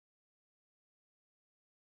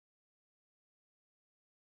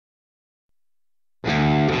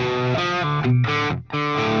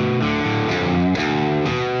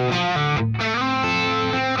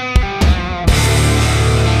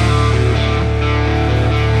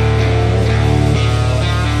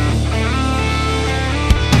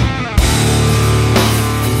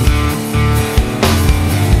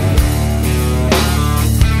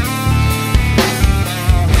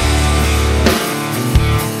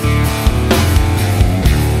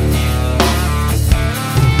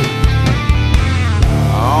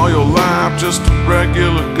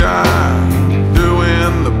regular guy,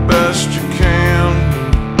 doing the best you can.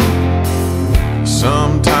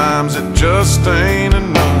 Sometimes it just ain't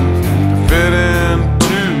enough to fit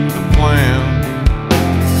into the plan.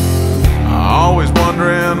 Always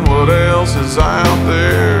wondering what else is out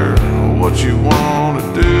there, what you want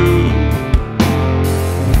to do.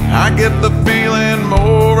 I get the feeling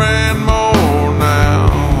more and more now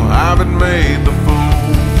I've been made the fool.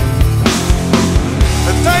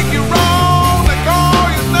 They take you wrong, they call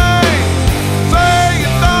your name, say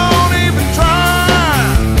you don't even try.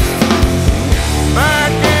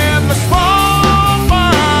 Back in the small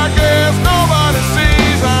fire, I guess nobody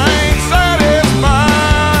sees I ain't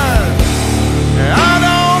satisfied. Yeah, I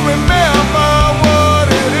don't remember what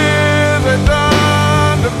it is they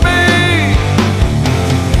done to me.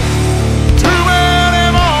 Too many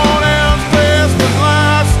mornings pissed with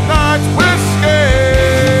last night's whiskey.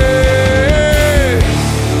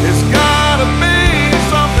 It's gotta be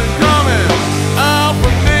something coming out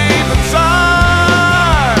from deep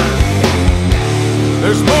inside.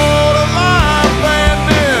 There's more to life than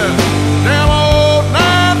this damn old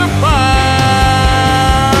 9 to 5.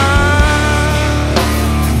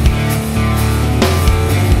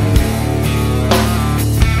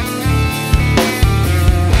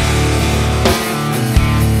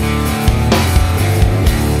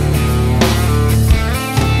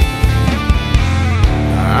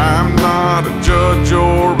 I'm not a judge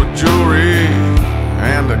or a jury,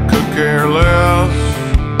 and I could care less.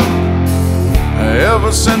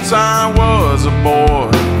 Ever since I was a boy,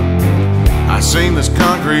 I seen this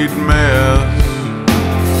concrete mess.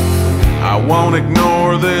 I won't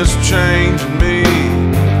ignore this change in me,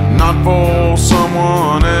 not for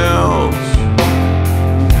someone else.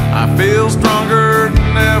 I feel stronger